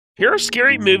Here are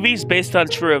scary movies based on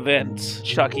true events.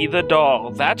 Chucky the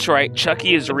doll. That's right,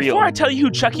 Chucky is real. Before I tell you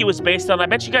who Chucky was based on, I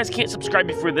bet you guys can't subscribe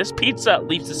before this pizza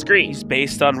leaves the screen. He's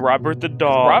based on Robert the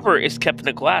doll. Robert is kept in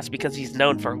a glass because he's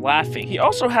known for laughing. He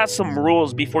also has some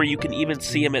rules before you can even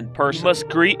see him in person. You must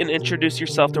greet and introduce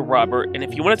yourself to Robert, and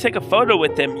if you want to take a photo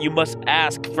with him, you must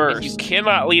ask first. You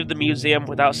cannot leave the museum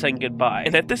without saying goodbye.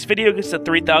 And if this video gets to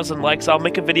 3,000 likes, I'll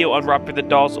make a video on Robert the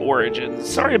doll's origins.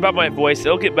 Sorry about my voice,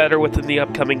 it'll get better within the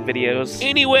upcoming videos.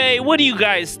 Anyway, what do you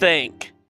guys think?